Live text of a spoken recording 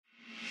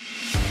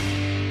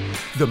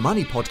The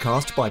Money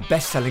Podcast by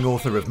best-selling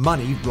author of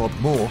Money, Rob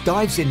Moore,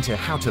 dives into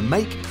how to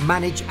make,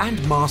 manage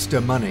and master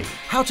money.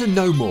 How to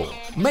know more,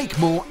 make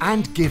more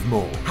and give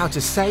more. How to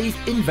save,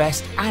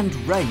 invest and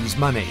raise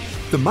money.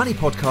 The Money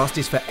Podcast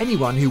is for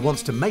anyone who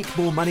wants to make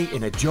more money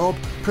in a job,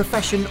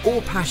 profession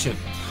or passion.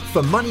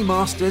 For money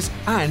masters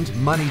and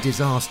money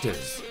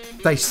disasters.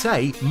 They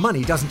say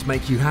money doesn't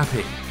make you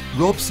happy.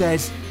 Rob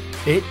says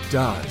it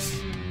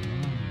does.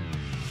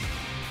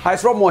 Hi,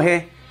 it's Rob Moore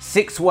here.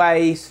 6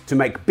 ways to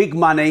make big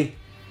money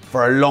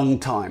for a long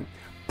time.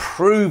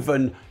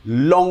 Proven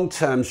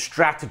long-term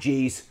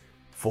strategies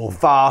for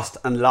vast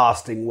and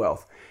lasting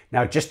wealth.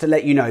 Now, just to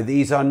let you know,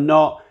 these are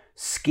not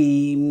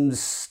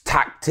schemes,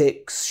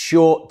 tactics,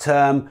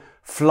 short-term,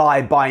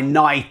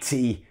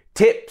 fly-by-nighty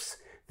tips.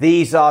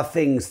 These are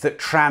things that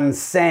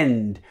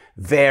transcend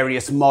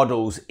various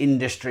models,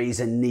 industries,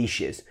 and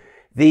niches.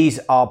 These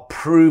are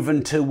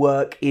proven to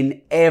work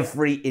in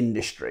every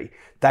industry.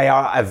 They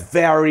are a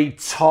very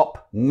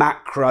top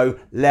macro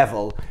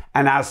level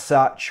and as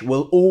such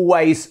will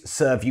always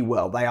serve you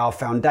well. They are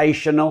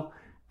foundational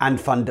and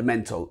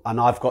fundamental. And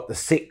I've got the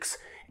 6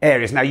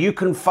 areas. Now you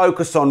can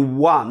focus on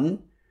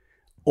one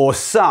or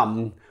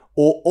some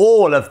or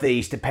all of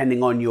these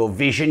depending on your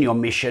vision, your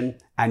mission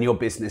and your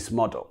business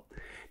model.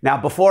 Now,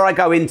 before I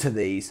go into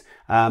these,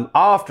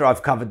 after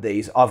I've covered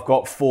these, I've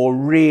got 4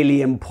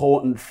 really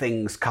important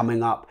things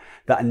coming up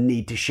that I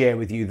need to share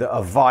with you that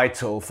are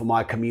vital for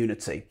my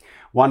community.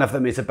 One of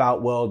them is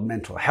about World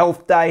Mental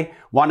Health Day.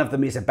 One of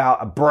them is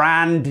about a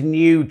brand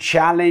new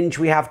challenge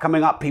we have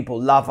coming up.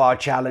 People love our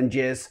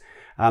challenges.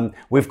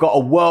 We've got a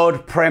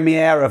world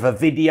premiere of a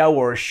video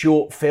or a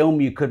short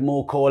film, you could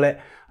more call it,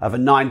 of a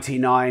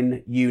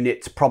 99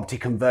 unit property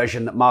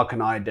conversion that Mark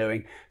and I are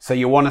doing. So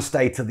you want to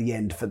stay to the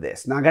end for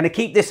this. Now I'm going to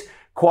keep this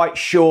quite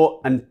short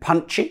and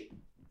punchy.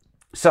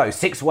 So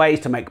 6 ways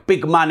to make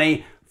big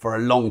money for a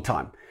long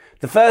time.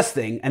 The first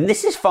thing, and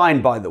this is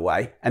fine by the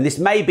way, and this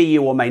may be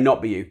you or may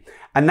not be you,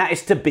 and that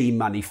is to be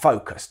money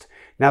focused.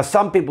 Now,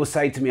 some people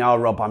say to me, oh,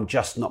 Rob, I'm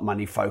just not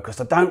money focused.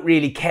 I don't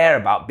really care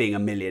about being a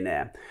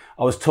millionaire.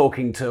 I was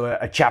talking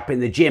to a chap in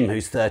the gym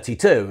who's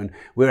 32 and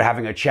we were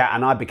having a chat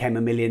and I became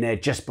a millionaire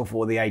just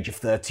before the age of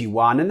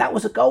 31. And that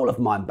was a goal of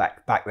mine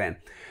back then.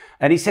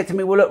 And he said to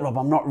me, well, look, Rob,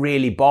 I'm not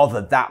really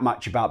bothered that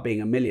much about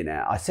being a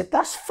millionaire. I said,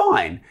 that's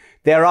fine.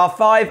 There are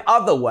 5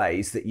 other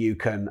ways that you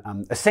can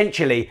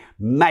essentially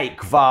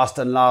make vast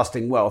and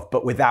lasting wealth,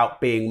 but without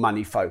being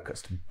money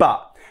focused.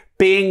 But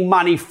being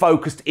money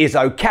focused is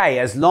okay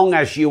as long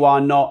as you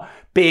are not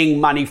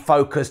being money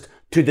focused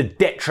to the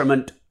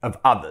detriment of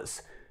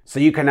others.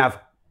 So you can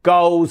have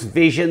goals,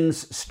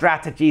 visions,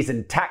 strategies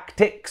and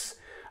tactics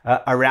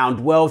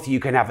around wealth. You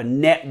can have a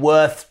net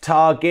worth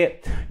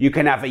target. You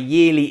can have a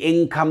yearly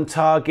income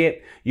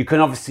target. You can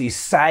obviously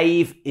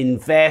save,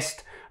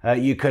 invest.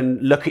 You can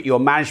look at your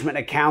management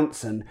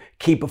accounts and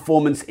key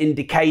performance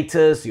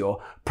indicators,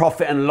 your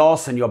profit and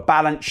loss and your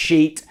balance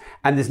sheet.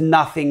 And there's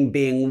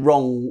nothing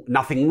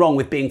wrong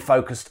with being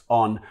focused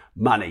on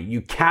money.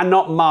 You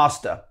cannot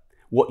master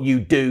what you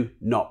do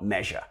not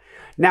measure.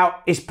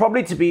 Now, it's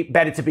probably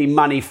better to be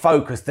money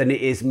focused than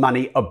it is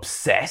money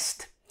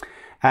obsessed.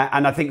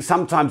 And I think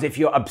sometimes if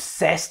you're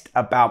obsessed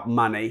about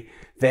money,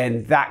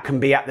 then that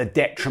can be at the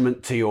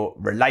detriment to your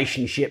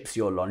relationships,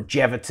 your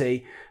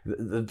longevity,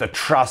 the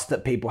trust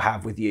that people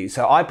have with you.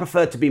 So I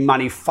prefer to be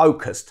money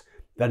focused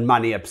than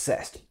money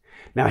obsessed.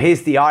 Now,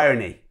 here's the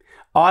irony.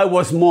 I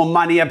was more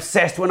money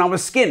obsessed when I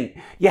was skint.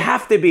 You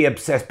have to be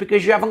obsessed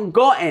because you haven't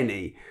got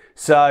any.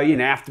 So, you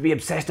have to be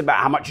obsessed about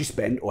how much you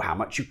spend or how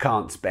much you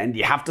can't spend.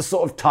 You have to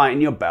sort of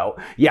tighten your belt.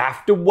 You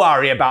have to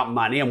worry about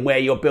money and where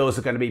your bills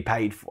are going to be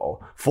paid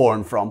for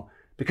and from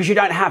because you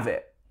don't have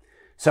it.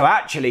 So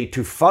actually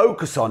to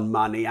focus on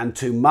money and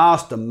to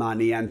master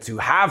money and to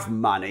have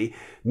money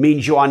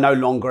means you are no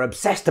longer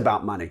obsessed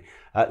about money.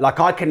 Like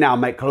I can now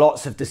make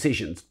lots of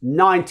decisions.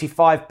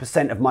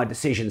 95% of my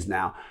decisions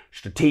now,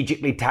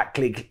 strategically,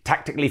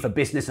 tactically for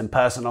business and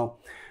personal,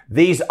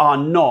 these are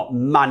not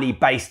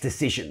money-based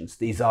decisions.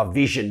 These are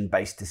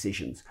vision-based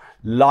decisions,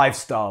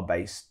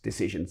 lifestyle-based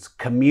decisions,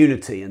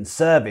 community and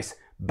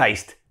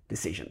service-based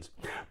decisions.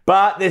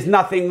 But there's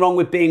nothing wrong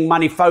with being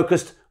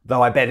money-focused,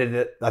 though I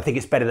think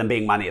it's better than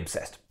being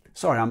money-obsessed.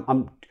 Sorry,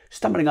 I'm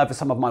stumbling over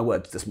some of my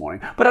words this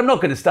morning, but I'm not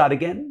going to start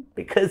again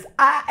because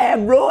I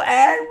am raw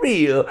and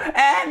real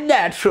and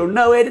natural.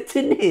 No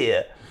editing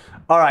here.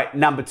 All right,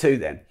 number 2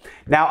 then.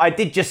 Now, I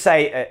did just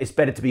say it's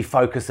better to be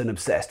focused than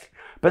obsessed.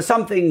 But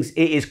some things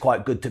it is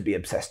quite good to be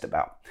obsessed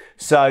about.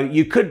 So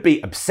you could be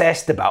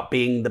obsessed about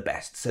being the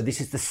best. So this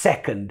is the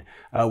second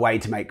way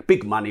to make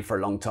big money for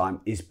a long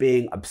time is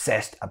being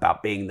obsessed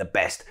about being the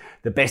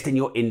best in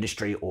your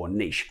industry or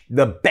niche,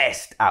 the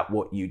best at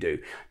what you do.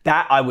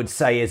 That I would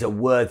say is a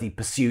worthy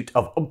pursuit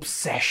of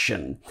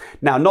obsession.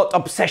 Now, not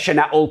obsession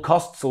at all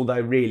costs,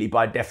 although really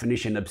by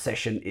definition,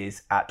 obsession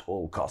is at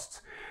all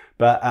costs.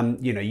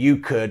 But you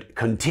could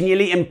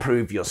continually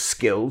improve your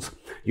skills,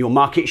 your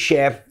market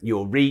share,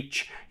 your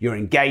reach, your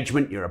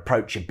engagement, your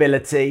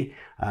approachability,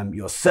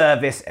 your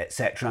service,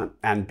 etc.,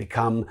 and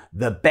become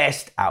the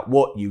best at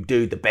what you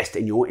do, the best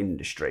in your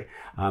industry.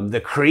 The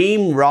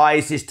cream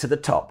rises to the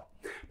top.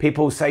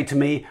 People say to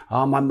me,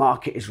 "Oh, my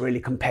market is really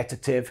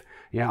competitive.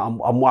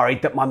 I'm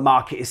worried that my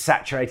market is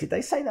saturated."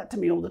 They say that to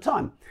me all the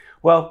time.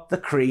 Well, the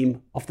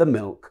cream of the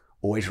milk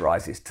always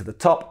rises to the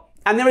top,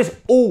 and there is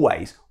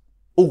always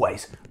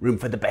room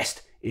for the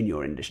best in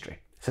your industry.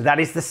 So that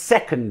is the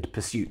second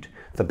pursuit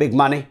for big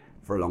money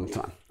for a long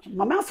time.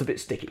 My mouth's a bit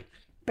sticky.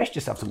 Best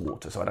just have some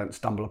water so I don't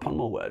stumble upon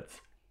more words.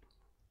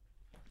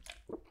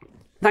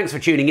 Thanks for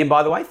tuning in,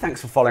 by the way. Thanks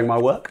for following my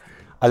work.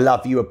 I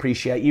love you,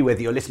 appreciate you,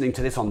 whether you're listening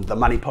to this on the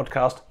Money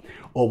Podcast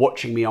or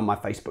watching me on my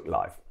Facebook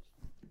Live.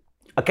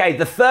 Okay,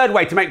 the third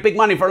way to make big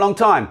money for a long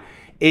time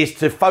is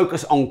to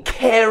focus on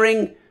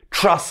caring,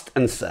 trust,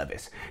 and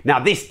service. Now,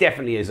 this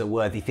definitely is a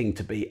worthy thing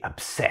to be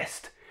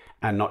obsessed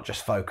and not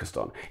just focused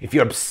on. If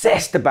you're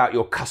obsessed about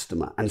your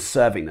customer and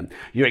serving them,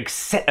 you're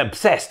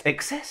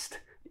obsessed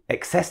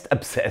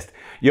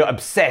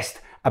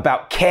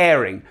about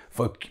caring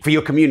for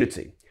your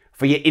community,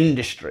 for your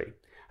industry,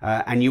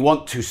 and you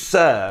want to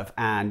serve,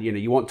 and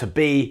you want to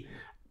be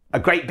a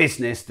great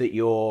business that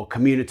your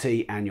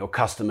community and your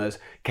customers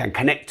can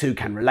connect to,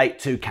 can relate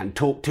to, can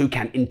talk to,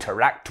 can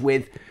interact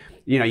with.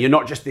 You're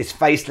not just this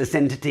faceless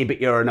entity,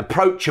 but you're an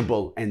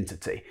approachable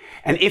entity.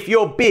 And if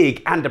you're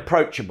big and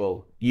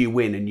approachable, you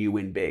win, and you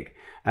win big.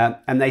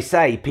 And they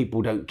say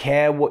people don't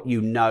care what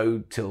you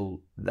know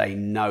till they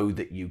know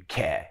that you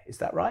care. Is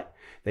that right?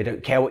 They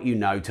don't care what you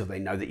know till they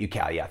know that you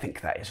care. Yeah, I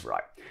think that is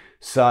right.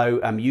 So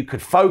you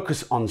could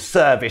focus on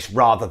service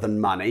rather than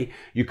money.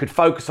 You could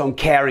focus on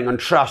caring and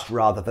trust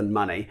rather than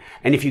money.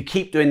 And if you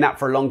keep doing that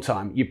for a long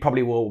time, you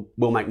probably will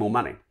make more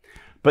money.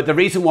 But the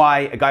reason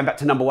why, going back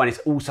to number one, it's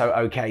also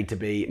okay to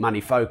be money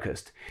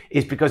focused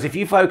is because if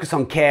you focus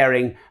on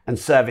caring and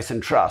service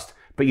and trust,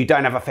 but you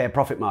don't have a fair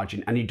profit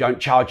margin and you don't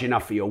charge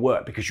enough for your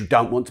work because you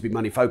don't want to be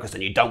money focused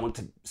and you don't want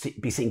to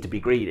be seen to be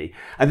greedy,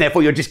 and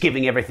therefore you're just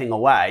giving everything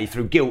away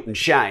through guilt and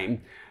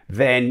shame,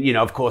 then,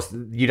 of course,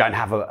 you don't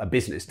have a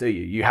business, do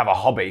you? You have a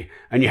hobby,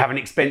 and you have an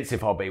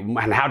expensive hobby.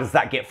 And how does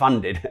that get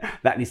funded?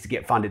 That needs to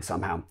get funded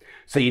somehow.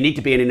 So you need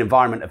to be in an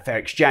environment of fair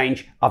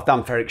exchange. I've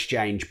done fair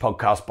exchange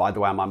podcast, by the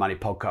way, on my Money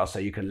Podcast, so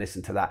you can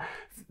listen to that.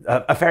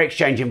 A fair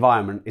exchange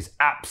environment is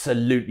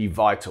absolutely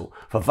vital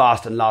for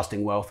vast and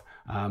lasting wealth,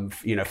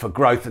 for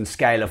growth and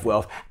scale of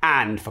wealth,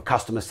 and for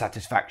customer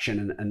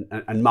satisfaction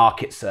and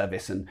market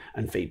service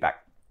and feedback.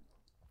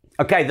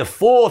 Okay, the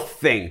fourth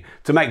thing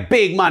to make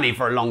big money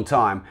for a long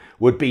time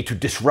would be to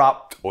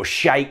disrupt or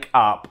shake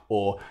up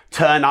or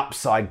turn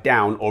upside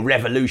down or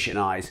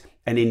revolutionize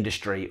an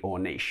industry or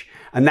niche.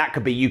 And that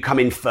could be you come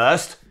in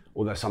first,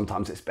 although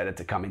sometimes it's better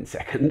to come in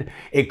second.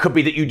 It could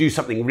be that you do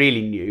something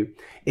really new.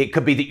 It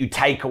could be that you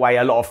take away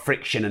a lot of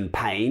friction and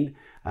pain.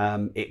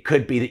 It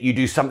could be that you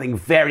do something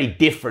very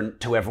different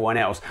to everyone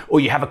else,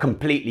 or you have a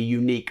completely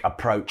unique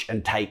approach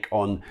and take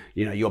on,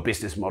 your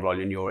business model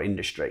and your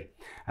industry.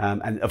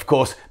 And of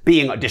course,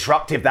 being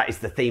disruptive, that is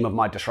the theme of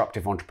my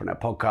Disruptive Entrepreneur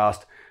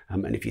podcast.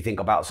 And if you think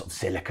about sort of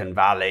Silicon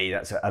Valley,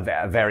 that's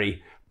a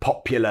very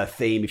popular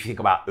theme. If you think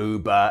about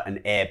Uber and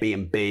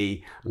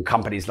Airbnb and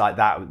companies like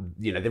that,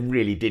 they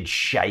really did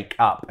shake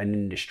up an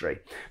industry.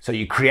 So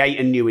you create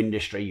a new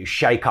industry, you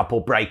shake up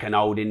or break an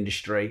old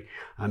industry.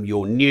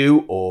 You're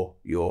new, or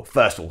you're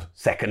first or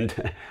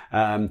second,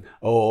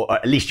 or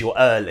at least you're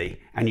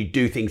early, and you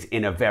do things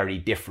in a very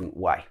different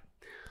way.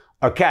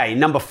 Okay,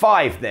 number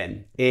 5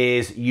 then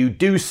is you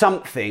do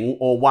something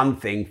or one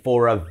thing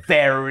for a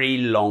very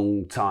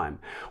long time.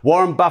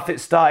 Warren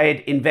Buffett started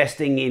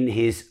investing in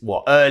his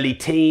early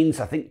teens,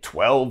 I think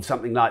 12,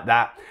 something like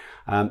that.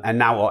 And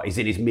now he's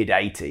in his mid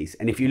 80s.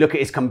 And if you look at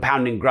his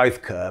compounding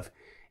growth curve,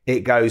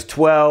 it goes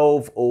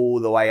 12 all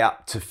the way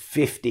up to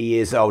 50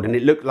 years old, and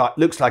it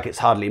looks like it's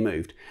hardly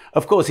moved.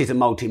 Of course, he's a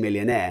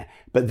multi-millionaire,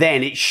 but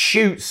then it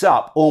shoots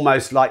up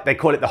almost like, they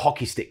call it the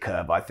hockey stick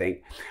curve, I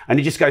think. And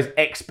it just goes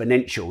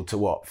exponential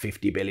to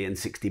 50 billion,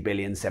 60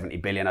 billion, 70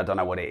 billion. I don't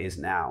know what it is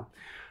now.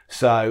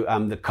 So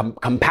the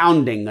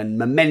compounding and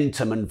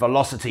momentum and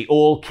velocity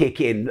all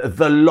kick in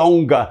the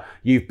longer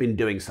you've been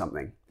doing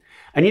something.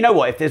 And you know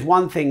what? If there's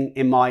one thing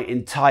in my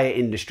entire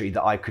industry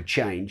that I could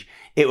change,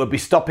 it would be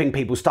stopping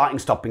people starting,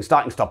 stopping,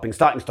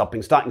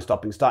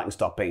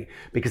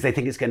 because they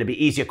think it's going to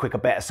be easier, quicker,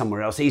 better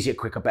somewhere else, easier,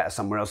 quicker, better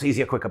somewhere else,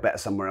 easier, quicker, better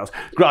somewhere else.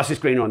 Grass is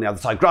greener on the other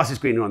side, grass is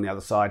greener on the other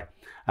side.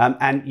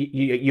 And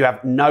you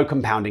have no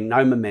compounding,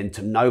 no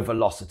momentum, no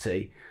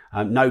velocity,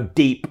 no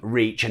deep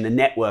reach and the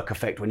network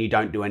effect when you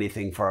don't do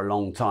anything for a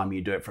long time,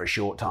 you do it for a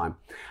short time.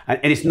 And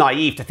it's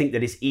naive to think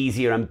that it's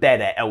easier and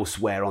better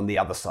elsewhere on the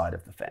other side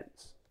of the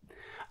fence.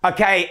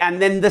 Okay,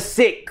 and then the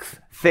 6th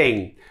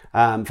thing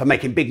for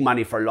making big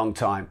money for a long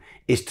time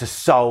is to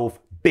solve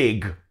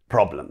big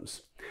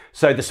problems.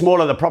 So the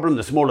smaller the problem,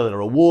 the smaller the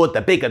reward.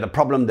 The bigger the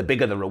problem, the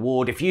bigger the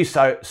reward. If you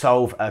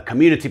solve a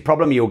community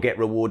problem, you'll get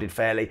rewarded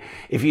fairly.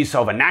 If you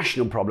solve a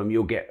national problem,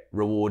 you'll get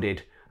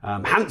rewarded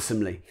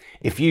handsomely.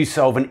 If you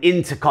solve an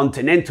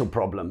intercontinental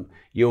problem,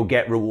 you'll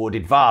get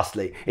rewarded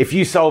vastly. If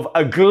you solve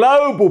a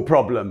global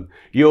problem,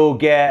 you'll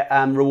get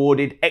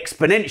rewarded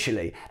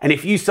exponentially. And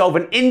if you solve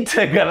an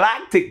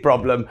intergalactic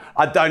problem,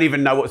 I don't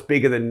even know what's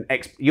bigger than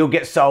you'll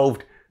get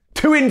solved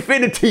to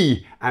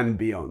infinity and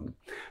beyond.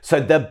 So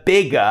the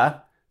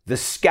bigger the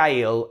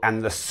scale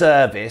and the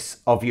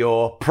service of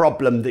your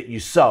problem that you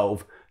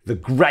solve, the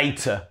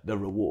greater the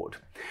reward.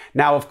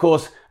 Now, of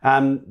course,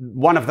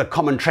 one of the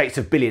common traits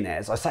of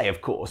billionaires, I say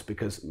of course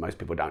because most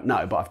people don't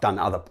know, but I've done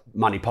other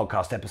money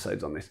podcast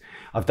episodes on this.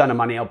 I've done a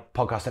money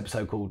podcast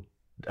episode called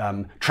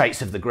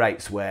Traits of the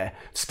Greats, where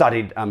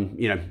studied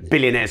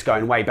billionaires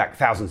going way back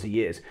thousands of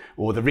years,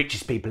 or the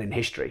richest people in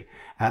history.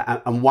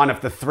 And one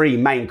of the three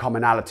main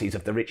commonalities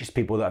of the richest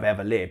people that have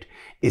ever lived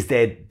is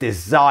their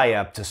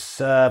desire to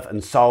serve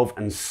and solve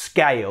and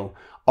scale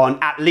on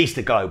at least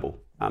a global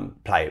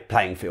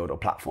playing field or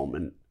platform.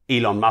 And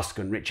Elon Musk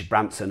and Richard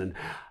Branson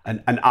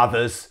and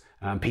others,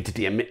 Peter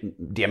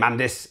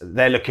Diamandis,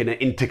 they're looking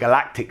at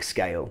intergalactic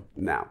scale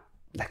now.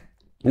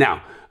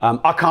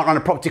 I can't run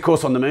a property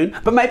course on the moon,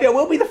 but maybe I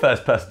will be the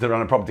first person to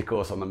run a property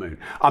course on the moon.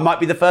 I might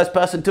be the first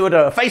person to do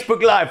a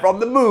Facebook Live from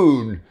the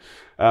moon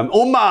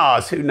or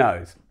Mars, who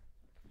knows?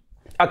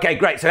 Okay,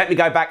 great. So let me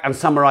go back and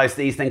summarize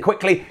these then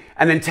quickly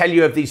and then tell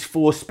you of these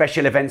 4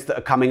 special events that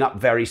are coming up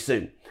very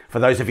soon for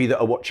those of you that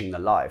are watching the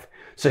live.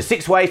 So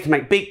 6 ways to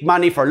make big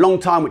money for a long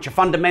time, which are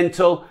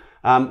fundamental,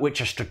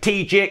 which are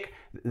strategic.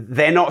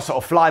 They're not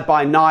sort of fly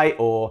by night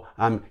or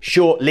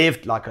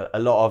short-lived like a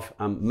lot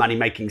of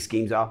money-making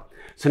schemes are.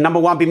 So number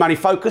 1, be money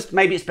focused.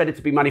 Maybe it's better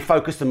to be money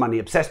focused than money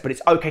obsessed, but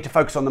it's okay to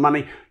focus on the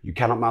money. You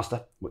cannot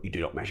master what you do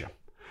not measure.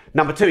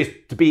 Number 2 is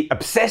to be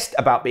obsessed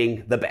about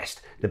being the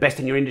best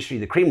in your industry.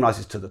 The cream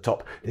rises to the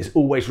top. There's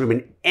always room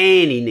in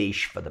any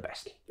niche for the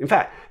best. In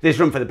fact, there's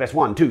room for the best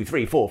 1, 2,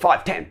 3, 4,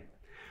 5, 10.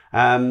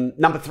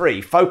 Number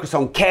 3, focus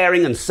on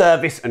caring and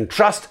service and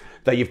trust,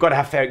 though you've got to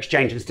have fair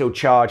exchange and still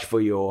charge for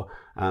your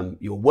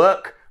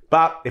work.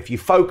 But if you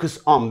focus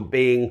on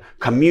being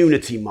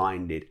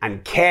community-minded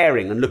and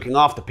caring and looking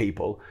after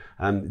people,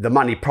 the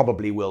money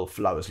probably will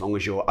flow as long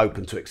as you're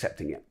open to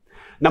accepting it.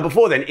 Number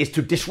 4 then is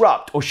to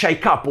disrupt or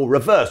shake up or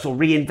reverse or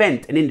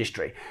reinvent an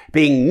industry.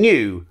 Being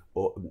new,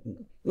 or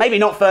maybe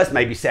not first,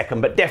 maybe second,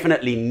 but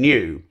definitely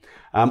new,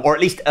 or at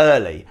least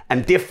early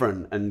and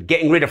different, and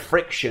getting rid of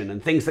friction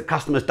and things that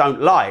customers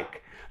don't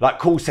like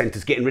call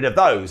centers, getting rid of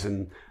those,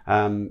 and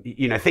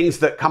things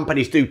that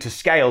companies do to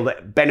scale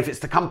that benefits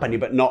the company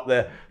but not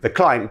the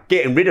client,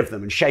 getting rid of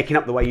them and shaking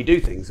up the way you do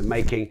things and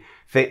making,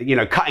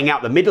 cutting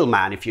out the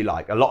middleman, if you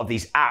like. A lot of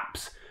these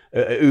apps,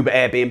 Uber,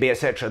 Airbnb,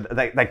 etc.,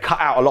 they cut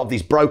out a lot of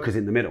these brokers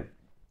in the middle.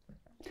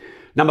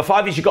 Number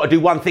 5 is you've got to do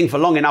one thing for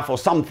long enough or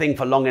something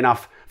for long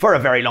enough for a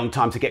very long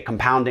time to get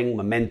compounding,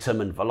 momentum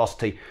and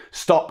velocity.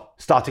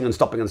 Starting and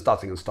stopping and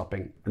starting and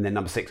stopping. And then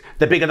number 6,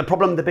 the bigger the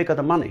problem, the bigger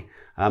the money.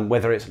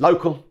 Whether it's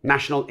local,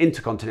 national,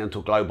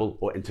 intercontinental, global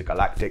or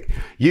intergalactic,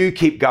 you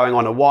keep going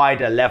on a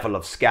wider level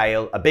of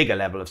scale, a bigger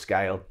level of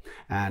scale,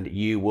 and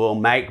you will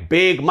make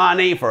big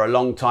money for a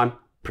long time,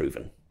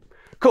 proven.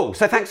 Cool,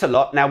 so thanks a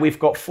lot. Now we've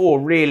got 4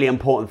 really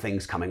important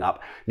things coming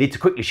up. Need to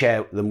quickly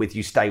share them with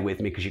you. Stay with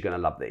me because you're going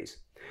to love these.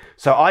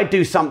 So I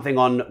do something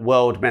on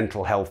World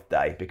Mental Health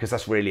Day because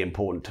that's really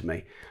important to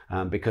me,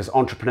 because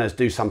entrepreneurs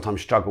do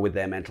sometimes struggle with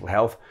their mental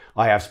health.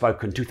 I have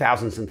spoken to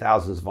thousands and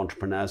thousands of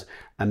entrepreneurs,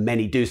 and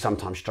many do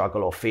sometimes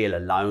struggle or feel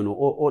alone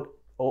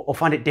or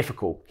find it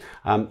difficult.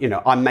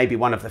 I'm maybe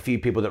one of the few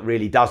people that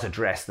really does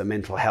address the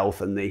mental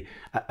health and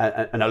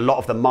a lot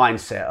of the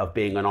mindset of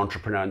being an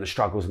entrepreneur and the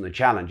struggles and the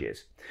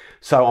challenges.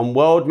 So on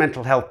World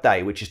Mental Health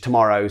Day, which is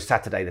tomorrow,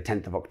 Saturday, the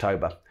 10th of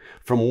October,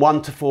 from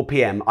 1 to 4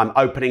 p.m, I'm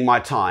opening my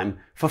time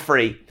for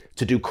free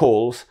to do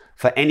calls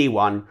for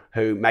anyone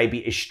who maybe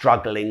is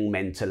struggling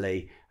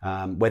mentally,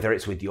 whether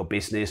it's with your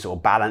business or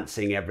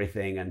balancing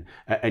everything,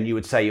 and you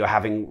would say you're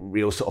having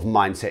real sort of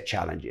mindset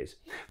challenges.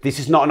 This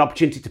is not an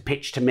opportunity to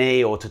pitch to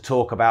me or to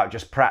talk about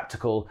just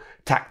practical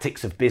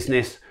tactics of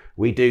business.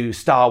 We do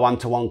star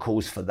one-to-one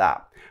calls for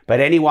that. But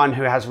anyone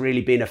who has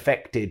really been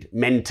affected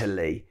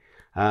mentally,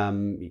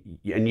 and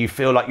you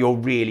feel like you're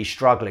really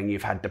struggling,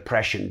 you've had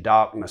depression,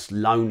 darkness,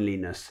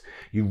 loneliness,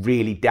 you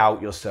really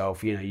doubt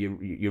yourself,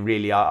 you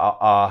really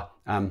are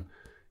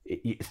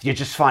you're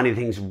just finding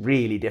things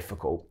really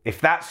difficult. If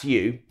that's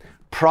you,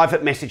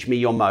 private message me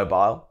your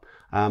mobile,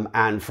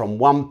 and from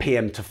 1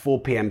 p.m. to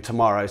 4 p.m.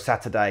 tomorrow,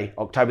 Saturday,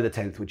 October the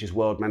 10th, which is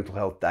World Mental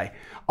Health Day,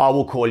 I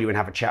will call you and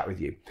have a chat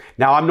with you.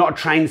 Now, I'm not a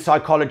trained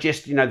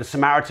psychologist. The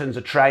Samaritans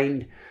are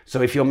trained.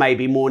 So if you're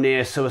maybe more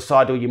near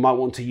suicidal, you might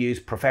want to use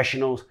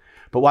professionals.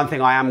 But one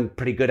thing I am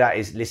pretty good at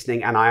is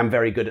listening, and I am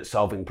very good at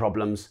solving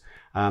problems.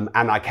 And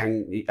I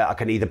can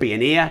either be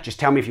an ear, just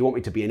tell me if you want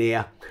me to be an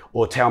ear,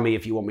 or tell me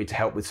if you want me to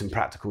help with some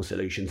practical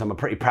solutions. I'm a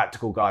pretty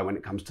practical guy when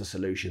it comes to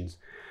solutions.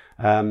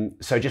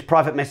 So just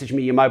private message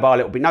me your mobile.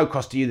 It will be no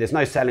cost to you. There's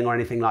no selling or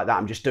anything like that.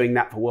 I'm just doing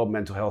that for World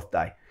Mental Health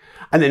Day.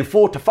 And then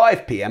 4 to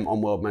 5 p.m.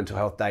 on World Mental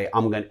Health Day,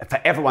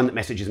 for everyone that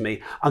messages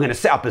me, I'm going to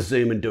set up a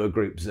Zoom and do a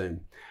group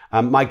Zoom.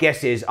 My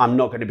guess is I'm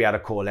not going to be able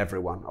to call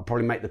everyone. I'll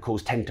probably make the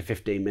calls 10 to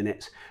 15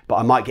 minutes, but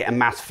I might get a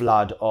mass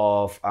flood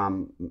of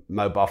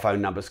mobile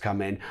phone numbers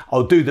come in.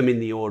 I'll do them in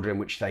the order in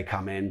which they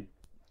come in.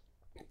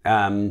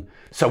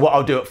 So what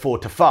I'll do at 4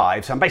 to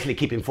 5, so I'm basically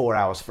keeping 4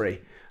 hours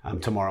free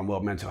tomorrow on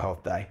World Mental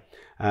Health Day.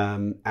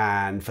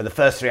 And for the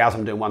first 3 hours,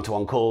 I'm doing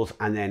one-to-one calls.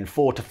 And then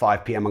 4 to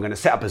 5 p.m., I'm going to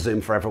set up a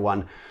Zoom for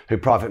everyone who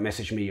private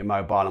message me your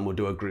mobile, and we'll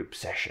do a group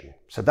session.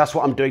 So that's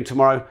what I'm doing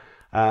tomorrow.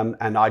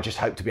 And I just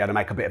hope to be able to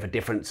make a bit of a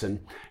difference.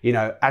 And, you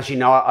know, as you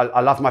know,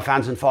 I love my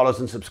fans and followers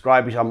and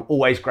subscribers. I'm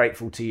always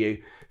grateful to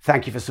you.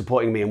 Thank you for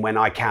supporting me. And when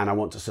I can, I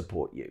want to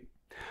support you.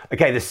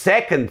 Okay, the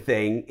second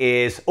thing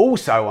is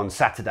also on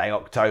Saturday,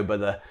 October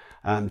the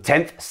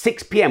 10th,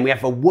 6 p.m., we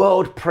have a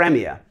world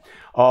premiere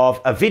of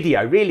a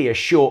video, really a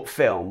short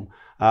film,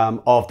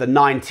 of the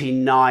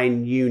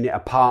 99-unit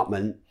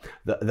apartment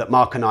that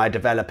Mark and I are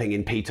developing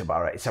in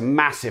Peterborough. It's a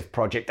massive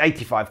project,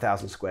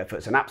 85,000 square foot.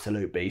 It's an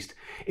absolute beast.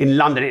 In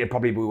London, it'd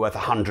probably be worth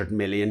 100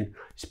 million.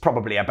 It's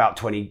probably about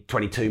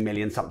 22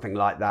 million, something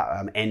like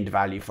that, end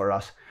value for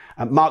us.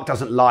 Mark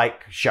doesn't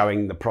like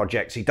showing the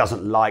projects. He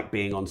doesn't like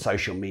being on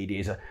social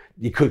media.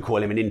 You could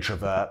call him an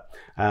introvert.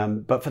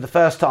 But for the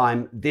first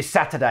time, this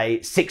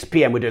Saturday, 6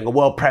 p.m., we're doing a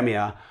world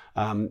premiere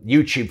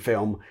YouTube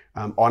film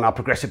on our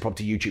Progressive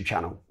Property YouTube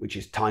channel, which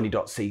is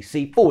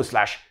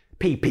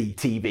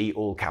tiny.cc/PPTV,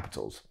 all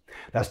capitals.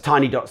 That's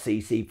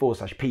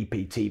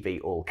tiny.cc/PPTV,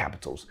 all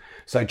capitals.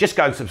 So just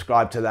go and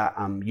subscribe to that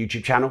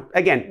YouTube channel.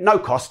 Again, no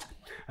cost.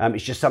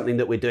 It's just something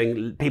that we're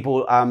doing.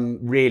 People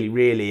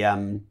really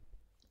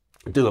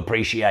do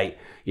appreciate,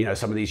 you know,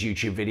 some of these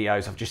YouTube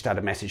videos. I've just had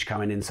a message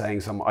coming in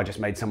saying I just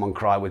made someone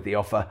cry with the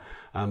offer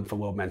for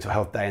World Mental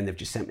Health Day, and they've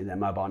just sent me their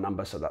mobile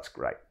number, so that's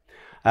great.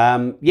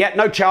 Yeah,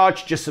 no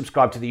charge. Just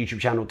subscribe to the YouTube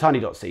channel,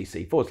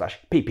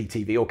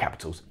 tiny.cc/PPTV, all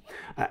capitals,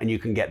 and you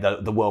can get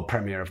the world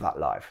premiere of that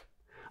live.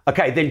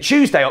 Okay, then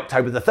Tuesday,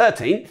 October the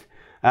 13th,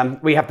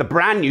 we have the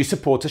brand new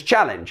Supporters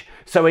Challenge.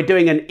 So we're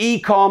doing an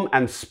e-com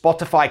and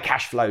Spotify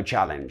cash flow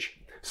challenge.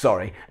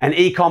 Sorry, an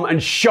e-com and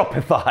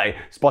Shopify,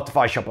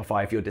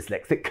 Shopify if you're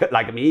dyslexic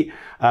like me,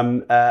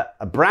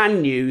 a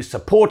brand new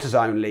supporters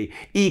only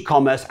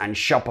e-commerce and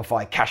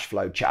Shopify cash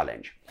flow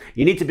challenge.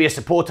 You need to be a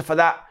supporter for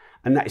that,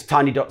 and that is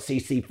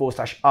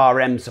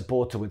tiny.cc/RM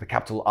supporter with a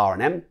capital R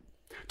and M.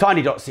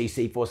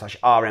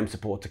 Tiny.cc/RM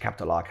supporter,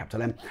 capital R,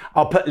 capital M.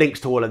 I'll put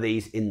links to all of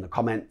these in the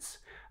comments.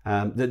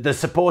 The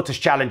supporters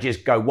challenges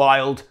go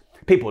wild.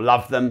 People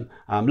love them.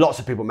 Lots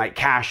of people make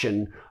cash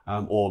and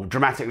or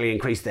dramatically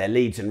increase their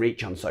leads and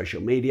reach on social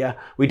media.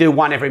 We do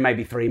one every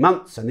maybe 3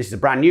 months, and this is a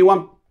brand new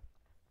one.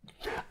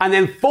 And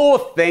then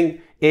fourth thing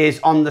is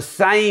on the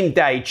same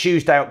day,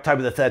 Tuesday,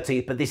 October the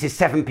 13th, but this is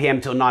 7 p.m.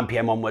 till 9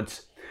 p.m.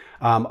 onwards.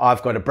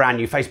 I've got a brand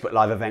new Facebook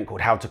Live event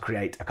called How to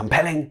Create a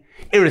Compelling,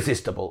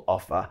 Irresistible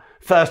Offer.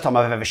 First time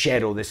I've ever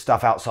shared all this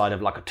stuff outside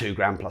of like a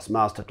 $2,000 plus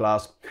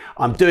masterclass.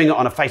 I'm doing it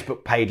on a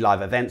Facebook paid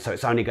live event, so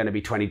it's only going to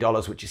be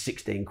 $20, which is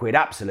 16 quid,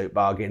 absolute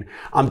bargain.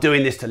 I'm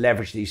doing this to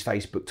leverage these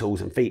Facebook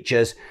tools and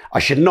features. I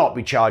should not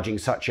be charging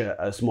such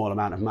a small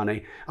amount of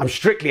money. I'm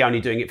strictly only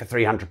doing it for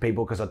 300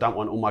 people because I don't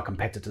want all my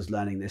competitors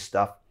learning this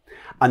stuff.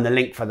 And the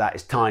link for that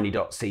is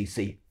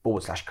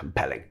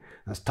tiny.cc/compelling.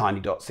 That's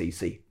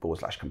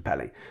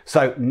tiny.cc/compelling.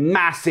 So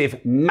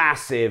massive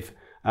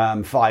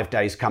 5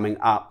 days coming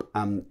up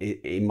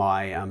in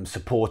my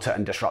supporter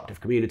and disruptive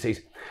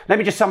communities. Let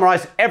me just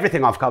summarize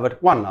everything I've covered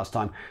one last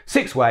time.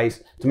 6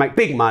 ways to make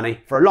big money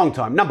for a long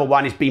time. Number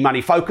 1 is be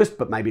money focused,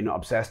 but maybe not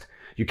obsessed.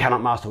 You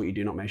cannot master what you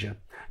do not measure.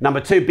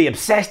 Number 2, be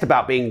obsessed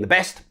about being the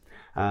best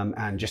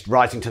and just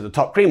rising to the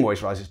top. Cream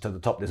always rises to the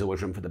top. There's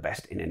always room for the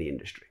best in any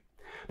industry.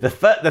 The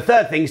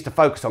third thing is to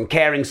focus on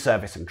caring,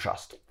 service, and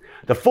trust.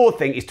 The fourth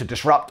thing is to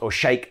disrupt or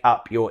shake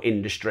up your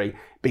industry.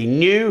 Be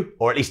new,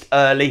 or at least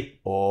early,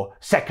 or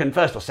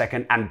first or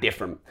second, and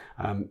different.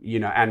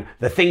 And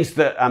the things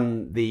that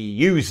the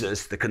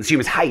users, the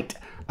consumers hate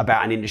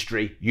about an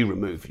industry, you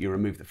remove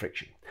the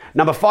friction.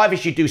 Number 5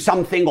 is you do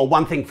something or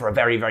one thing for a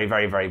very, very,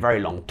 very, very,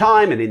 very long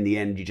time, and in the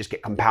end, you just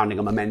get compounding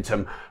a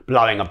momentum,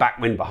 blowing a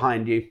backwind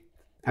behind you.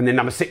 And then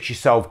number 6, you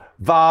solve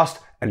vast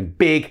and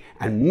big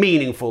and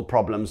meaningful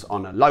problems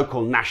on a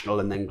local,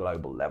 national, and then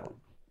global level.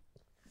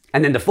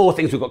 And then the 4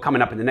 things we've got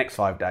coming up in the next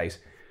 5 days.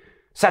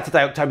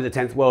 Saturday, October the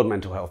 10th, World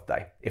Mental Health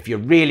Day. If you're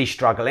really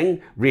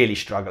struggling,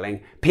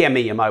 PM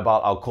me your mobile.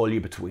 I'll call you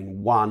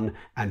between 1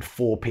 and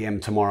 4 p.m.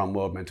 tomorrow on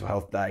World Mental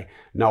Health Day.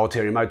 No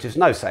ulterior motives,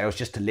 no sales,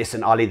 just to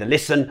listen. I'll either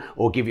listen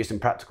or give you some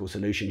practical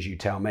solutions, you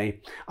tell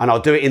me. And I'll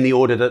do it in the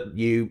order that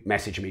you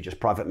message me, just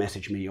private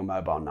message me your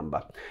mobile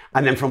number.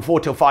 And then from 4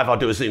 till 5, I'll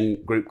do a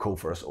Zoom group call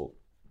for us all.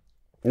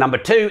 Number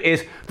 2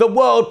 is the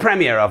world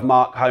premiere of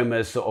Mark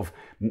Homer's sort of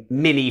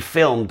mini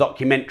film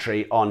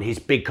documentary on his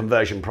big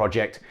conversion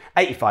project,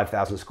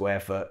 85,000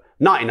 square foot,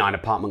 99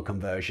 apartment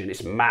conversion.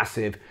 It's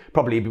massive,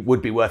 probably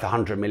would be worth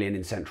 100 million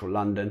in central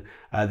London.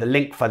 The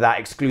link for that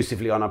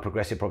exclusively on our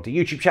Progressive Property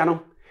YouTube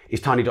channel is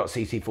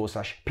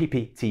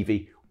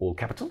tiny.cc/PPTV, all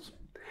capitals.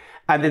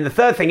 And then the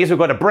third thing is we've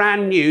got a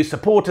brand new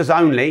supporters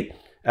only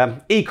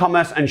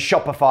e-commerce and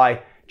Shopify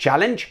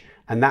challenge.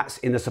 and that's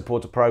in the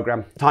supporter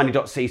program,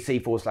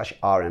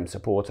 tiny.cc/RM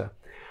supporter.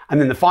 And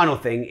then the final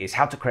thing is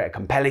how to create a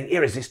compelling,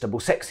 irresistible,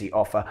 sexy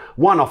offer,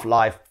 one-off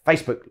live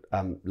Facebook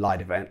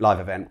live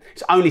event.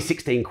 It's only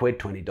 16 quid,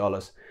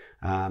 $20.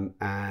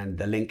 And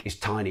the link is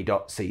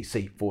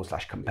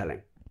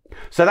tiny.cc/compelling.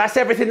 So that's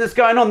everything that's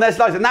going on. There's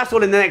loads, and that's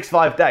all in the next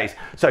 5 days.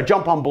 So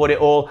jump on board it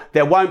all.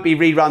 There won't be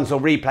reruns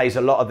or replays.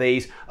 A lot of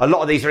these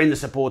are in the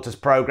supporters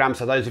program.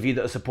 So those of you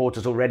that are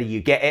supporters already, you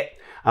get it.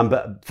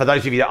 But for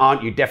those of you that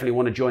aren't, you definitely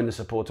want to join the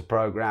supporter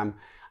program.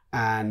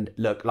 And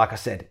look, like I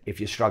said, if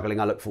you're struggling,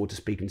 I look forward to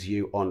speaking to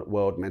you on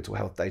World Mental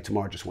Health Day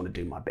tomorrow. I just want to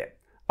do my bit.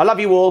 I love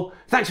you all.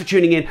 Thanks for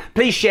tuning in.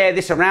 Please share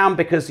this around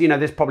because,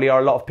 there's probably are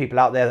a lot of people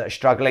out there that are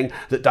struggling,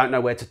 that don't know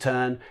where to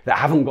turn, that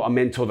haven't got a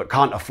mentor, that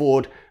can't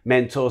afford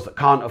mentors, that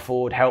can't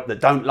afford help, that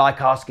don't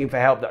like asking for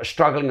help, that are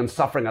struggling and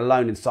suffering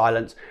alone in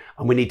silence.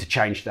 And we need to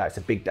change that. It's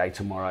a big day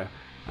tomorrow.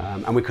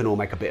 And we can all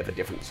make a bit of a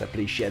difference. So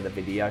please share the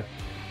video.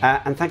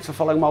 And thanks for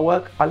following my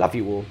work. I love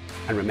you all.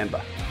 And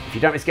remember, if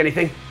you don't risk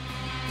anything,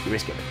 you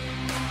risk everything.